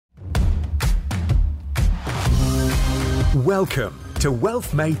Welcome to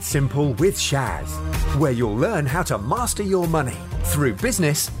Wealth Made Simple with Shaz, where you'll learn how to master your money through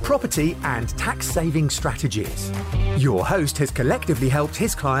business, property and tax-saving strategies. Your host has collectively helped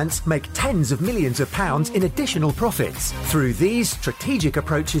his clients make tens of millions of pounds in additional profits through these strategic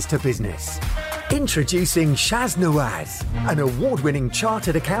approaches to business. Introducing Shaz Nawaz, an award-winning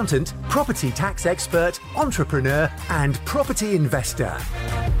chartered accountant, property tax expert, entrepreneur and property investor.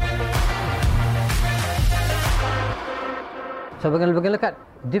 So we're going to look at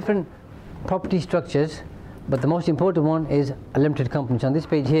different property structures, but the most important one is a limited company. So on this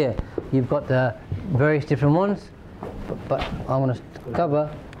page here, you've got the various different ones, but I want to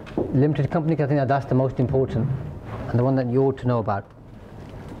cover limited company because I think that's the most important and the one that you ought to know about.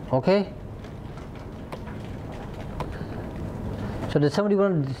 Okay? So does somebody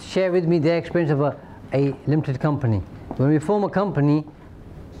want to share with me their experience of a limited company? When we form a company,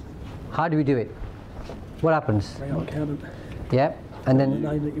 how do we do it? What happens? Accountant. Yeah, and then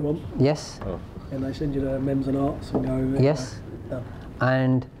The name that you want. Yes. Oh. And they send you the MEMS and Arts and go. Yes. Done.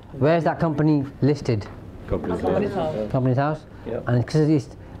 And where's that company listed? Company's house. Company's house. Yep. And because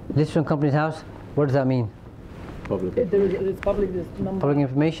it's listed on company's house, what does that mean? Public. It's public, there's number. Public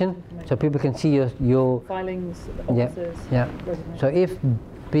information, so people can see your Filings, yeah, offices. yeah. So if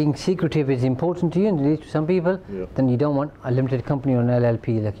being secretive is important to you, and it is to some people, then you don't want a limited company or an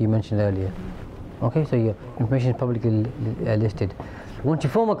LLP like you mentioned earlier. Okay, so your information is publicly listed. Once you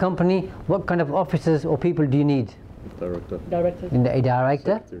form a company, what kind of officers or people do you need? Director. Director. A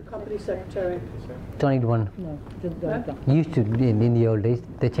director? Company secretary. Don't need one. No, just director. Used to in the old days.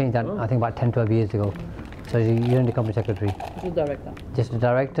 They changed that I think about 10-12 years ago. So you don't need a company secretary. Just director. Just a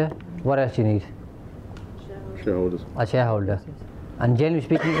director. What else do you need? Shareholders. A shareholder. And generally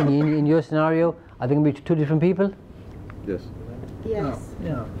speaking, in your scenario, are they going to be two different people? Yes. Yes.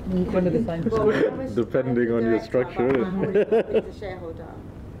 Yeah. When do they sign? Depending on your structure. My holding company is a shareholder.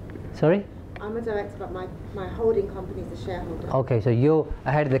 Sorry? I'm a director, but my holding company is a shareholder. Okay, so you're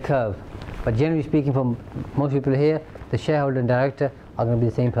ahead of the curve. But generally speaking, for most people here, the shareholder and director are going to be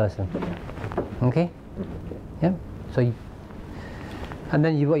the same person. Okay? Yeah. So, and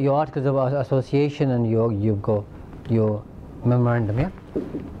then you've got your articles of association and you've got your memorandum. Yeah.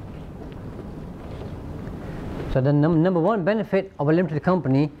 So the number one benefit of a limited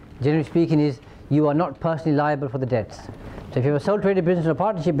company, generally speaking, is you are not personally liable for the debts. So if you have a sole trader business or a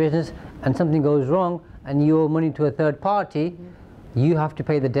partnership business and something goes wrong and you owe money to a third party, you have to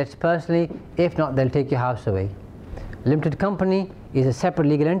pay the debts personally. If not, they'll take your house away. Limited company is a separate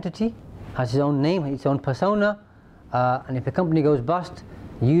legal entity, has its own name, its own persona, and if the company goes bust,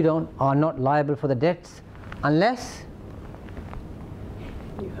 you are not liable for the debts unless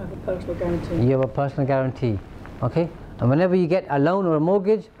You have a personal guarantee. you have a personal guarantee. Okay? And whenever you get a loan or a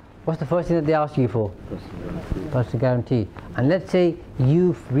mortgage, what's the first thing that they ask you for? Personal guarantee. And let's say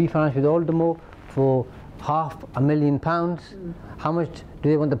you've refinanced with Aldermore for £500,000. How much do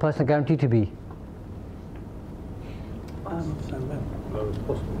they want the personal guarantee to be? I understand that. No, it's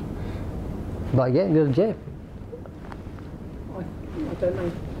possible. But yeah, you're Jeff. I don't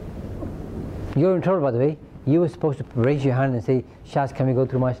know. You're in trouble, by the way. You were supposed to raise your hand and say, Shaz, can we go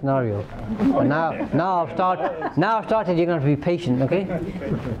through my scenario? But now I've started, you're going to have to be patient, okay?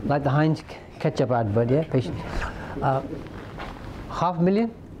 Like the Heinz ketchup advert, yeah? Patient. $500,000?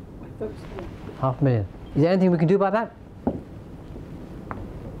 $500,000. Is there anything we can do about that?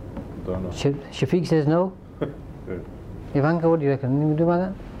 Don't know. Shafiq says no. Ivanka, what do you reckon? Anything we can do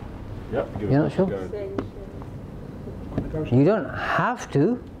about that? Yep. You're not sure? You don't have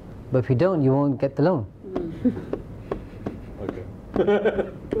to, but if you don't, you won't get the loan. Okay.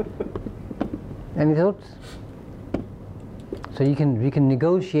 Any thoughts? So we can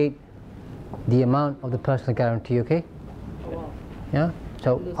negotiate the amount of the personal guarantee, okay? Oh, wow. Yeah.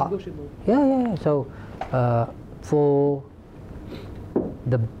 So It's negotiable. yeah. So for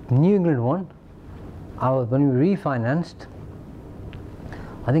the New England one, when we refinanced,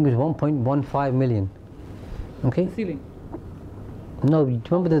 I think it was 1.15 million. Okay. Ceiling. No, do you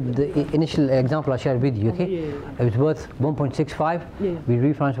remember the initial example I shared with you, okay? Yeah. It was worth 1.65. Yeah. We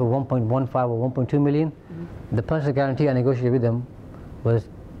refinanced for 1.15 or 1.2 million. The personal guarantee I negotiated with them was,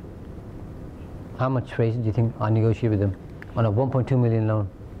 how much raise do you think I negotiated with them on a 1.2 million loan?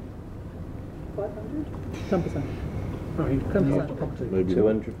 500? 10%. Oh, you 10%. Maybe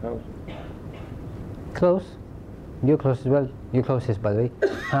 £200. Close. You're close as well. You're closest, by the way.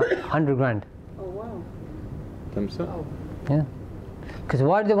 100 grand. Oh wow. 10%. Yeah. Because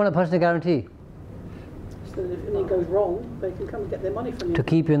why do they want a personal guarantee? So if anything goes wrong, they can come and get their money from you. To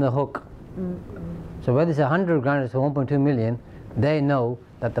keep you on the hook. So whether it's 100 grand or 1.2 million, they know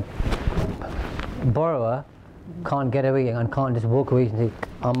that the borrower can't get away and can't just walk away and say,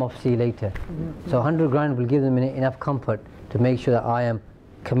 I'm off, see you later. So 100 grand will give them enough comfort to make sure that I am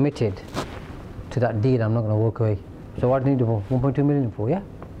committed to that deal. I'm not going to walk away. So what do you need 1.2 million for? Yeah.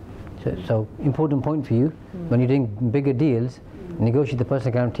 So important point for you when you're doing bigger deals, negotiate the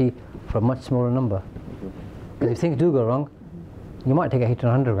personal guarantee for a much smaller number. Because if things do go wrong, you might take a hit on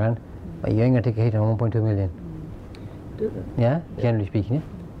 100 grand, but you ain't going to take a hit on 1.2 million. Yeah, generally speaking. Yeah.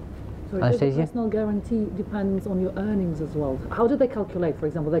 So the personal guarantee depends on your earnings as well. How do they calculate? For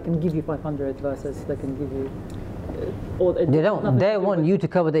example, they can give you 500 versus they can give you, or they don't. They want you to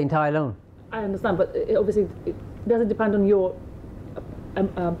cover the entire loan. I understand, but obviously, does it depend on your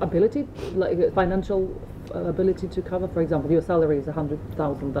ability, like financial ability to cover? For example, your salary is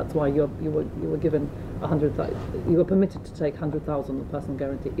 100,000. That's why you were given 100,000. You were permitted to take 100,000 of personal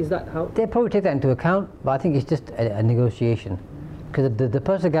guarantee. Is that how? They probably take that into account, but I think it's just a negotiation. Because the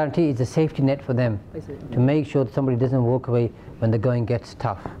personal guarantee is a safety net for them to make sure that somebody doesn't walk away when the going gets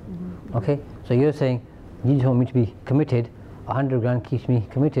tough. Okay, so you're saying you just want me to be committed. 100 grand keeps me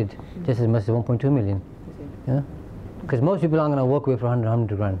committed just as much as 1.2 million. Yeah, because most people aren't going to walk away for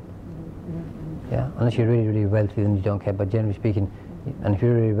 100 grand. Yeah, unless you're really, really wealthy, then you don't care. But generally speaking, and if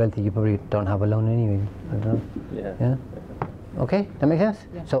you're really wealthy, you probably don't have a loan anyway. I don't know. Yeah. Okay, that makes sense.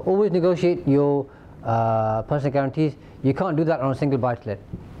 Yeah. So always negotiate your personal guarantees. You can't do that on a single buy-to-let,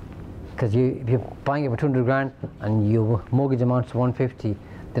 because if you're buying it for 200 grand and your mortgage amounts to 150,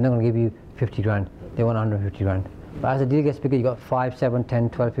 they're not going to give you 50 grand. They want 150 grand. But as the deal gets bigger, you got 5, 7, 10,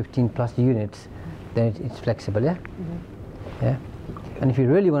 12, 15 plus units, then it's flexible. Yeah. Yeah. And if you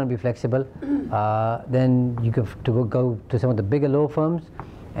really want to be flexible, then you can go to some of the bigger law firms,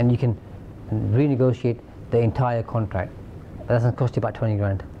 and you can renegotiate the entire contract. That doesn't cost you about 20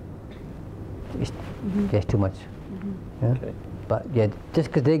 grand. It's too much. Yeah? Okay. But yeah, just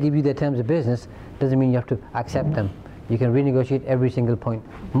because they give you their terms of business doesn't mean you have to accept them. You can renegotiate every single point.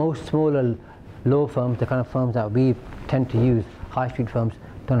 Most smaller law firms, the kind of firms that we tend to use, high street firms,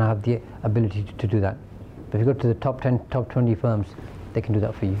 don't have the ability to do that. But if you go to the top 10, top 20 firms, they can do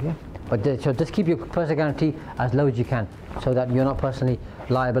that for you. Yeah? But so just keep your personal guarantee as low as you can, so that you're not personally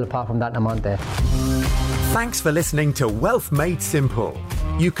liable apart from that amount there. Thanks for listening to Wealth Made Simple.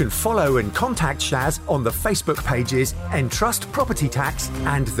 You can follow and contact Shaz on the Facebook pages Entrust Property Tax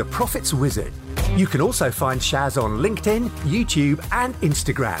and The Profits Wizard. You can also find Shaz on LinkedIn, YouTube and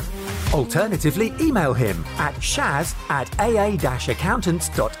Instagram. Alternatively, email him at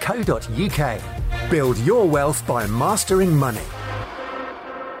shaz@aa-accountants.co.uk. Build your wealth by mastering money.